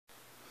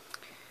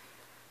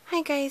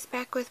Hi guys,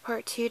 back with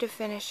part 2 to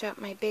finish up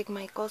my Big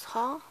Michaels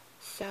haul.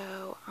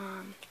 So,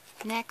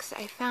 next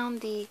I found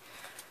the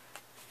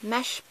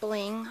mesh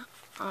bling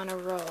on a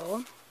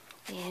roll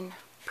in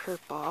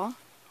purple,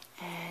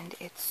 and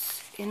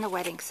it's in the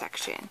wedding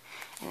section,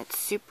 and it's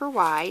super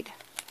wide,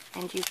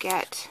 and you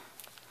get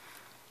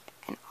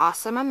an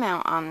awesome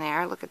amount on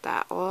there. Look at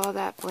that, all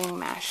that bling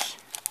mesh,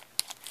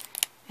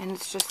 and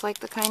it's just like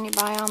the kind you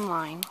buy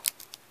online.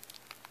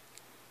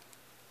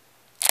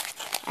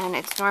 And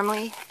it's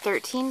normally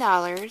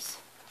 $13.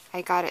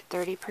 I got it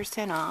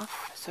 30%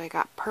 off. So I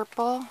got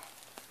purple,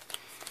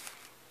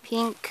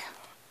 pink,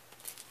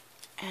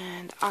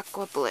 and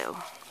aqua blue.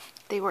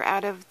 They were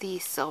out of the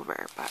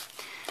silver, but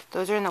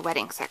those are in the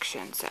wedding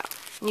section. So,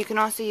 and you can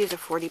also use a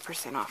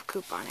 40% off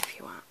coupon if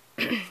you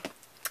want.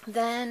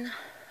 Then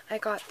I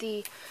got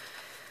the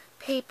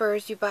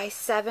papers. You buy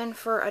 7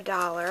 for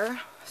 $1.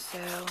 So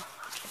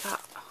I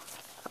got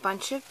a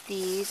bunch of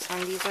these,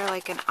 and these are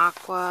like an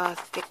aqua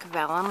thick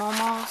vellum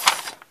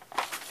almost.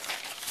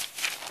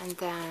 And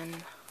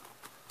then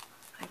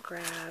I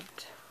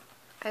grabbed,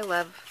 I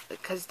love,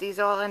 because these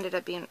all ended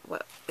up being,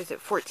 what is it,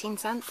 14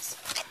 cents?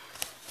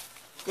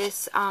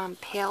 This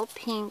pale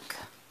pink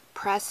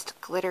pressed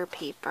glitter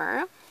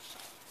paper,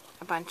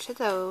 a bunch of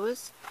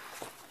those,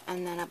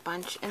 and then a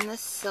bunch in the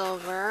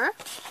silver,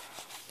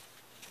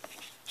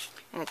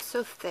 and it's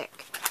so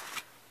thick.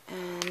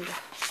 And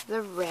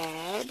the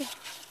red,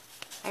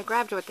 I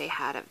grabbed what they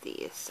had of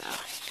these, so.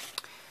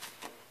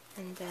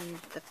 And then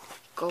the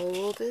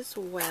gold as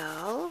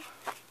well.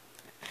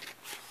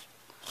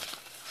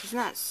 Isn't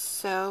that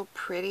so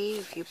pretty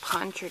if you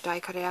punch or die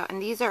cut it out? And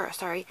these are,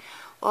 sorry,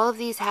 all of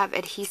these have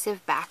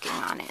adhesive backing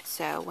on it,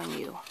 so when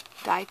you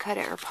die cut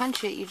it or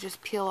punch it, you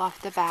just peel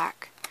off the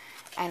back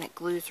and it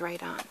glues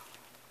right on.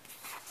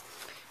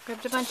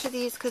 Grabbed a bunch of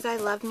these because I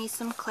love me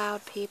some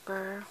cloud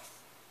paper.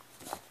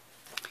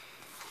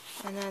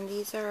 And then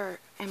these are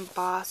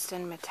embossed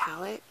and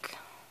metallic,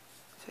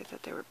 so I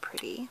thought they were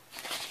pretty.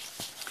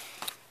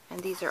 And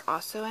these are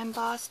also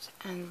embossed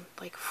and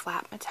like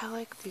flat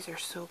metallic. These are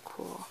so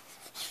cool.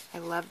 I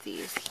love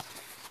these.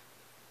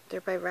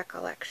 They're by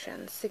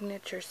Recollection,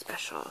 Signature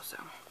Special. So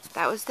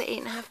that was the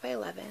 8.5 by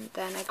 11.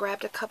 Then I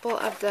grabbed a couple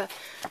of the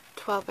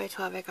 12 by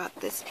 12. I got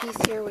this piece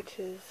here, which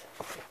is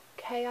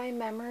KI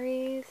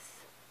Memories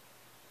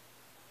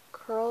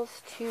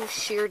Curls to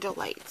Sheer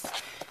Delights.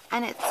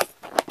 And it's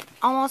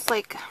almost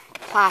like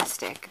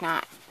plastic,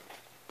 not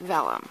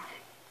vellum.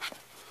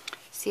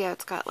 See how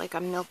it's got like a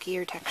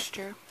milkier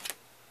texture?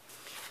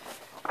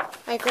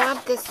 I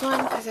grabbed this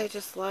one because I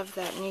just love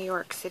that New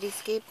York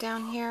cityscape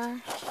down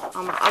here.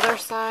 On the other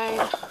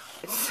side,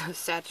 it's the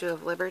Statue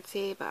of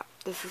Liberty, but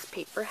this is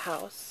Paper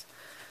House.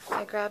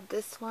 I grabbed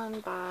this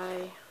one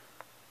by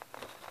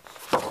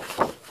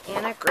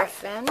Anna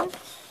Griffin.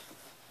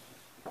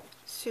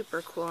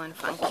 Super cool and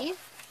funky.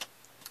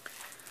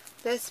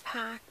 This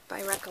pack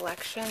by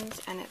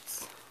Recollections, and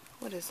it's,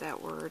 what is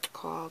that word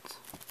called?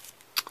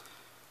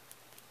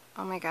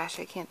 Oh my gosh,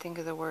 I can't think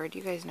of the word.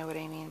 You guys know what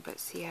I mean, but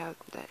see how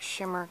that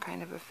shimmer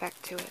kind of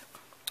effect to it.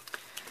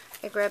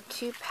 I grabbed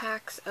 2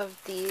 packs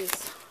of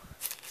these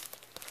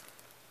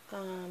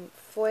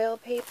foil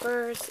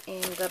papers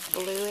in the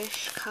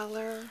bluish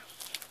color,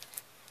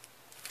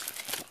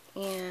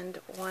 and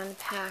 1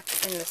 pack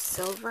in the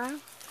silver.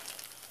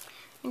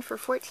 And for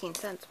 14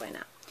 cents, why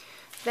not?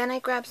 Then I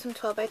grabbed some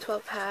 12 by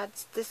 12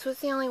 pads. This was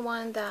the only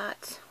one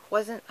that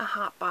wasn't a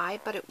hot buy,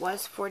 but it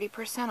was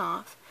 40%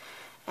 off.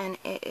 And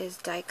it is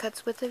Die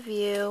Cuts with a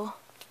View,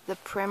 the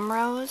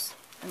Primrose.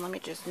 And let me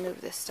just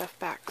move this stuff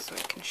back so I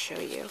can show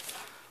you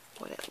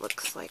what it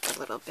looks like a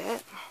little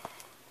bit.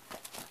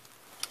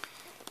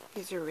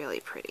 These are really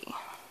pretty.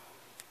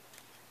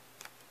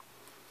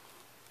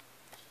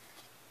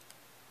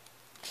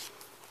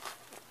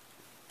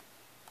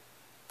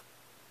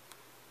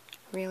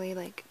 Really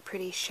like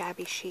pretty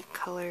shabby chic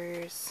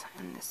colors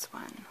in this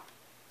one.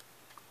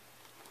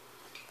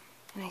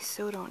 And I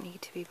so don't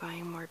need to be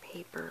buying more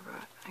paper,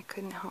 but I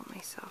couldn't help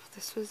myself.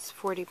 This was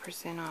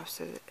 40% off,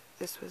 so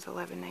this was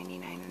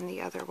 $11.99, and the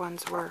other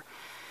ones were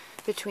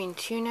between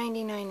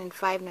 $2.99 and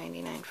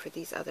 $5.99 for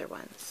these other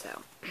ones.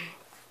 So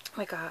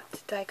I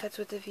got Die Cuts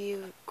with a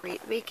View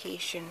Great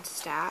Vacation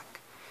stack,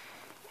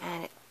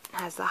 and it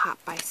has the Hot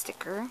Buy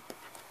sticker.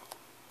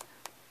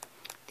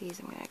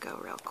 These I'm going to go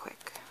real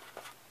quick.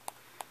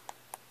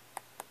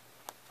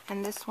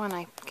 And this one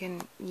I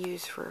can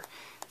use for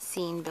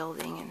scene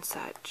building and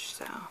such,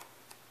 so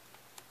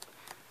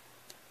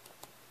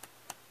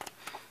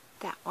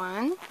that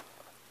one.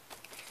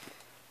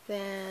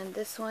 Then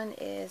this one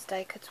is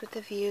Die Cuts with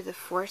a View, the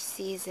 4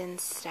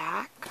 Seasons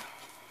stack.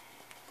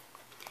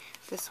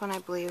 This one I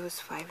believe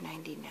was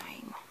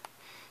 $5.99.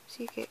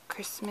 So you get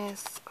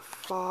Christmas,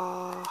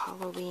 fall,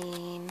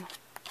 Halloween,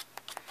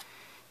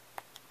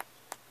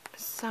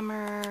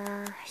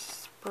 summer,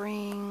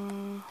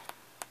 spring,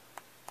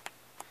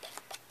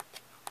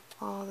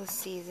 all the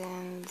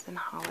seasons and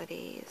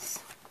holidays.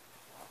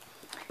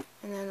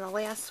 And then the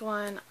last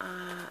one,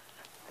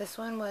 this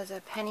one was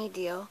a penny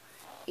deal,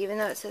 even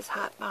though it says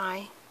hot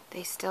buy.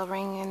 They still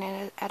ring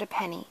in at a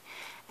penny.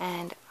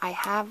 And I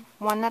have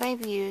one that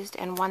I've used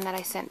and one that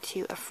I sent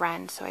to a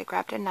friend, so I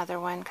grabbed another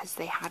one because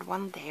they had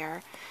one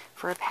there.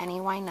 For a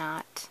penny, why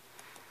not?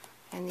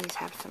 And these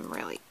have some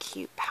really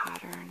cute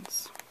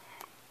patterns.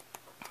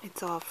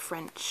 It's all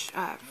French,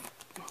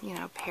 you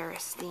know,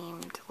 Paris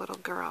themed little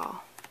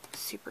girl.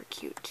 Super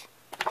cute.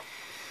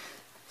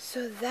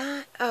 So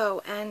that,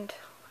 oh, and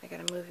I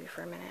gotta move you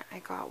for a minute. I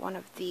got one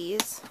of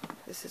these.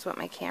 This is what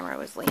my camera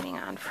was leaning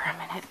on for a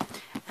minute.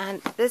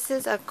 And this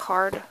is a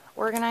card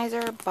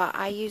organizer, but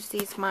I use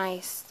these, my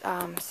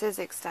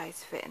Sizzix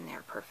dies fit in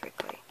there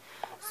perfectly.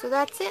 So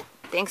that's it.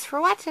 Thanks for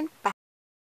watching. Bye.